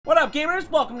What up, gamers?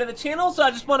 Welcome to the channel. So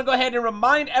I just want to go ahead and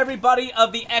remind everybody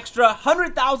of the extra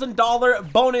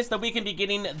 $100,000 bonus that we can be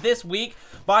getting this week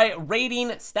by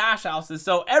raiding stash houses.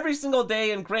 So every single day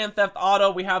in Grand Theft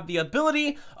Auto, we have the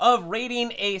ability of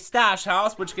raiding a stash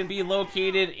house, which can be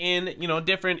located in,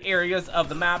 different areas of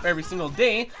the map every single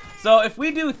day. So if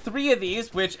we do 3 of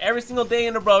these, which every single day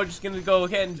in a row, just going to go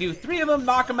ahead and do 3 of them,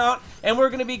 knock them out, and we're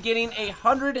going to be getting a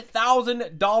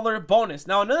 $100,000 bonus.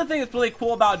 Now, another thing that's really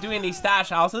cool about doing these stash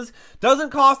houses,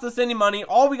 doesn't cost us any money.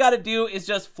 All we got to do is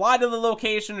just fly to the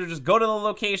location or just go to the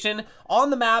location on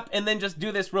the map and then just do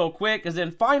this real quick, as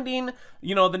in finding,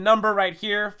 the number right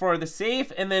here for the safe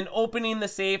and then opening the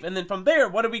safe. And then from there,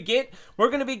 what do we get? We're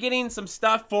going to be getting some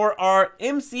stuff for our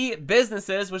MC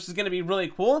businesses, which is going to be really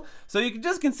cool. So you can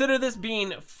just consider this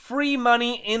being free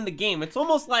money in the game. It's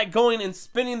almost like going and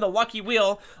spinning the lucky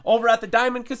wheel over at the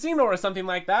Diamond Casino or something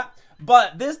like that.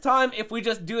 But this time, if we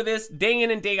just do this day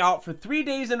in and day out for 3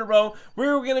 days in a row,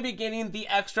 we're going to be getting the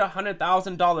extra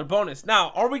 $100,000 bonus.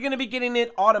 Now, are we going to be getting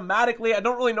it automatically? I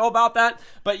don't really know about that,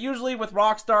 but usually with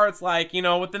Rockstar, it's like,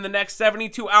 within the next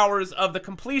 72 hours of the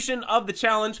completion of the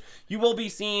challenge, you will be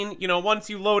seeing, once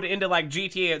you load into like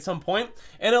GTA at some point,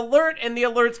 an alert, and the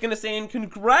alert's going to say,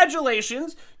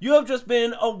 congratulations, you have just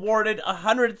been awarded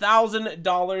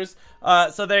 $100,000.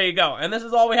 So there you go. And this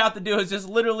is all we have to do, is just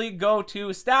literally go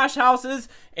to stash houses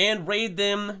and raid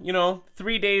them,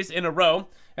 3 days in a row.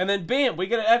 And then bam, we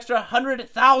get an extra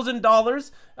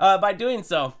 $100,000 by doing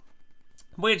so.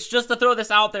 Which, just to throw this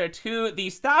out there too, the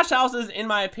stash houses, in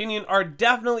my opinion, are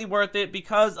definitely worth it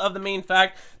because of the main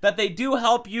fact that they do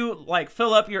help you like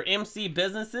fill up your MC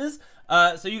businesses.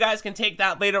 So you guys can take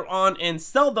that later on and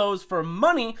sell those for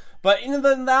money. But other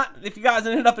than that, if you guys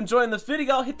ended up enjoying this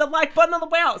video, hit the like button on the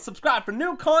way out. Subscribe for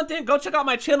new content. Go check out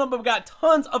my channel, but we got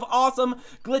tons of awesome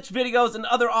glitch videos and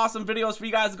other awesome videos for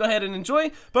you guys to go ahead and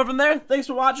enjoy. But from there, thanks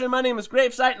for watching. My name is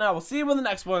GRAVESIGHT, and I will see you in the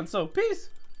next one. So, peace.